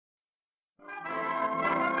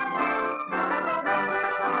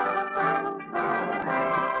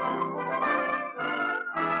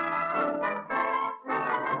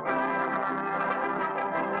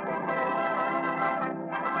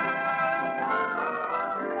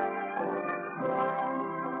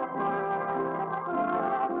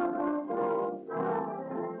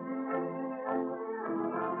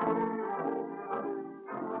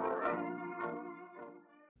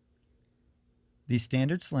The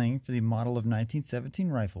standard sling for the model of 1917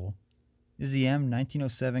 rifle is the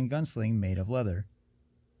M1907 gun sling made of leather.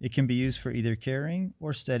 It can be used for either carrying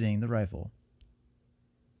or steadying the rifle.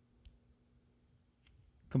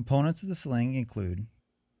 Components of the sling include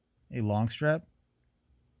a long strap,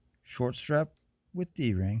 short strap with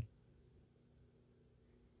D-ring,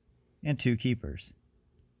 and two keepers.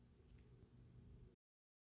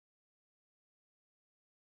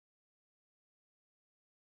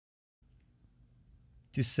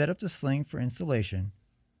 To set up the sling for installation,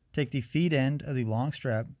 take the feed end of the long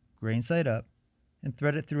strap grain side up and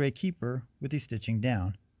thread it through a keeper with the stitching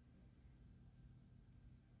down.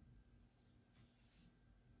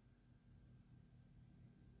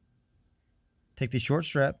 Take the short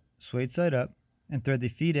strap suede side up and thread the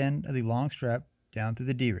feed end of the long strap down through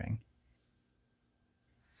the D-ring,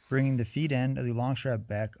 bringing the feed end of the long strap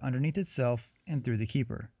back underneath itself and through the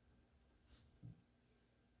keeper.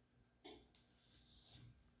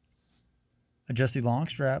 Adjust the long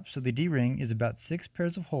strap so the D-ring is about 6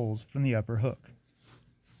 pairs of holes from the upper hook.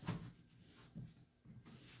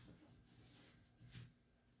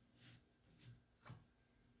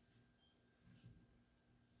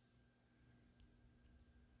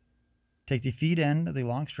 Take the feed end of the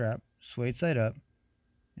long strap suede side up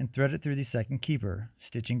and thread it through the second keeper,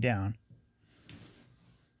 stitching down.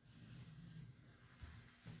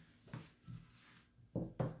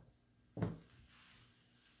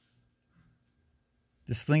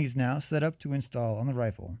 The sling is now set up to install on the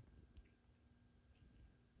rifle.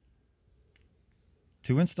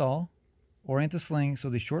 To install, orient the sling so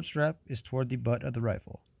the short strap is toward the butt of the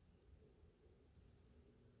rifle.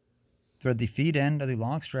 Thread the feed end of the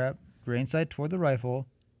long strap grain side toward the rifle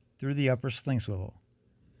through the upper sling swivel.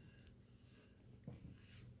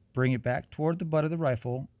 Bring it back toward the butt of the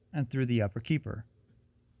rifle and through the upper keeper.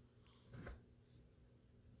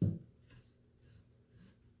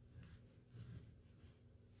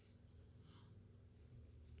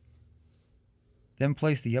 Then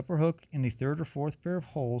place the upper hook in the third or fourth pair of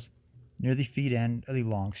holes near the feed end of the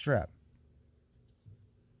long strap.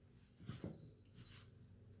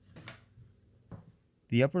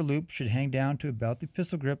 The upper loop should hang down to about the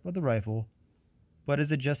pistol grip of the rifle, but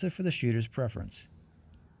is adjusted for the shooter's preference.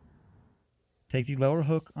 Take the lower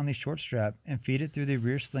hook on the short strap and feed it through the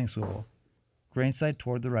rear sling swivel, grain side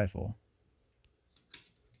toward the rifle.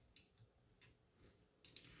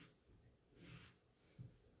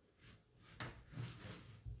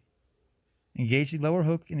 Engage the lower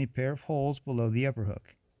hook in the pair of holes below the upper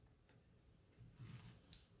hook.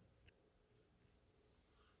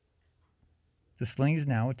 The sling is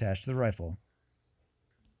now attached to the rifle.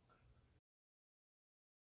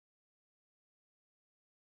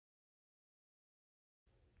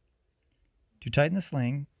 To tighten the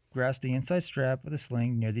sling, grasp the inside strap of the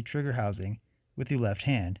sling near the trigger housing with the left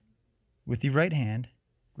hand. With the right hand,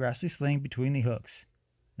 grasp the sling between the hooks.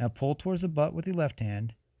 Now pull towards the butt with the left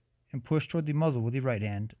hand and push toward the muzzle with the right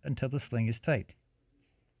hand until the sling is tight.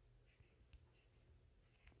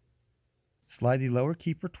 Slide the lower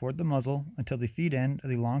keeper toward the muzzle until the feed end of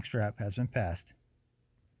the long strap has been passed.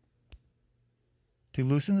 To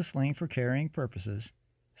loosen the sling for carrying purposes,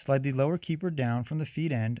 slide the lower keeper down from the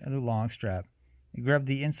feed end of the long strap and grab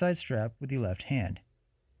the inside strap with the left hand.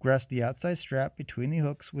 Grasp the outside strap between the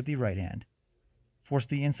hooks with the right hand. Force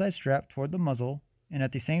the inside strap toward the muzzle and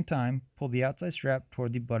at the same time pull the outside strap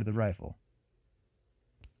toward the butt of the rifle.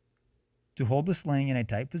 To hold the sling in a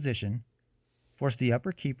tight position, force the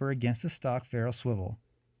upper keeper against the stock ferrule swivel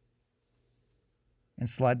and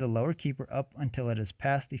slide the lower keeper up until it is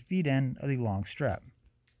past the feed end of the long strap.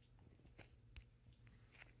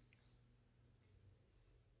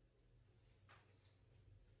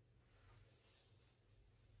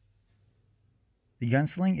 The gun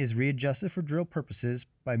sling is readjusted for drill purposes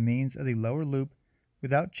by means of the lower loop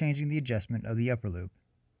without changing the adjustment of the upper loop.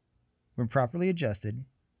 When properly adjusted,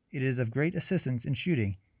 it is of great assistance in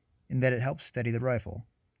shooting in that it helps steady the rifle.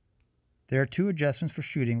 There are two adjustments for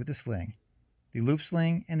shooting with the sling, the loop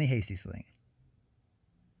sling and the hasty sling.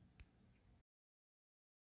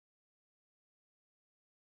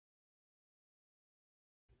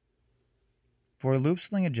 For a loop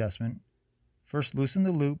sling adjustment, first loosen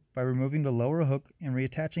the loop by removing the lower hook and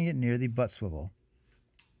reattaching it near the butt swivel.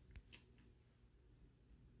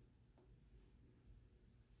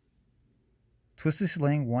 Twist the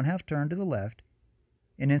sling 1/2 turn to the left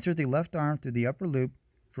and insert the left arm through the upper loop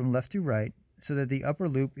from left to right so that the upper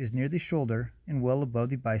loop is near the shoulder and well above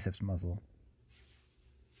the biceps muscle.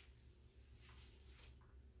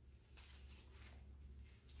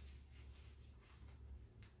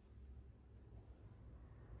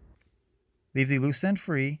 Leave the loose end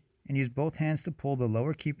free and use both hands to pull the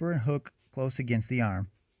lower keeper and hook close against the arm.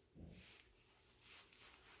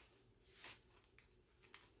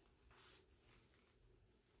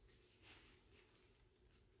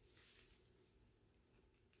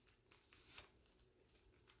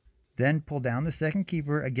 Then pull down the second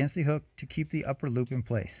keeper against the hook to keep the upper loop in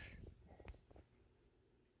place.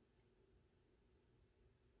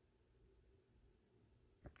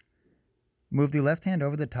 Move the left hand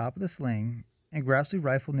over the top of the sling and grasp the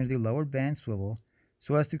rifle near the lower band swivel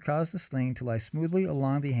so as to cause the sling to lie smoothly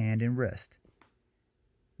along the hand and wrist.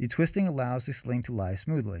 The twisting allows the sling to lie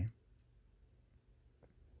smoothly.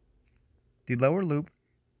 The lower loop,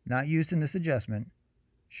 not used in this adjustment,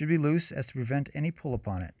 should be loose as to prevent any pull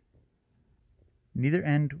upon it. Neither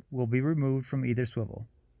end will be removed from either swivel.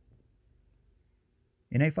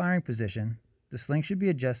 In a firing position, the sling should be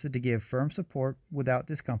adjusted to give firm support without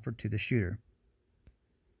discomfort to the shooter.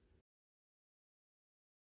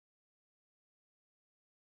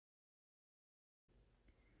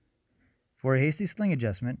 For a hasty sling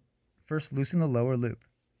adjustment, first loosen the lower loop.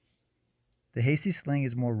 The hasty sling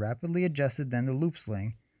is more rapidly adjusted than the loop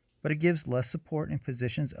sling, but it gives less support in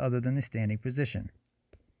positions other than the standing position.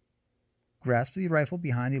 Grasp the rifle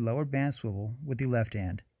behind the lower band swivel with the left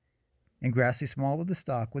hand, and grasp the small of the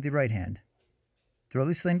stock with the right hand. Throw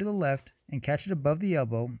the sling to the left and catch it above the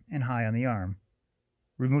elbow and high on the arm.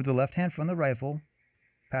 Remove the left hand from the rifle,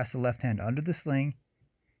 pass the left hand under the sling,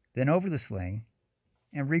 then over the sling,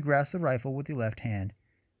 and re-grasp the rifle with the left hand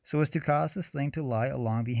so as to cause the sling to lie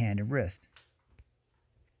along the hand and wrist.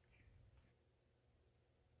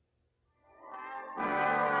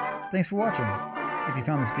 Thanks for watching. If you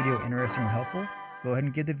found this video interesting or helpful, go ahead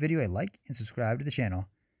and give the video a like and subscribe to the channel.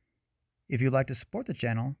 If you'd like to support the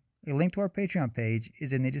channel, a link to our Patreon page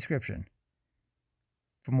is in the description.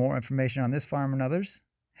 For more information on this firearm and others,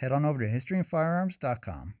 head on over to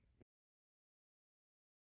historyandfirearms.com.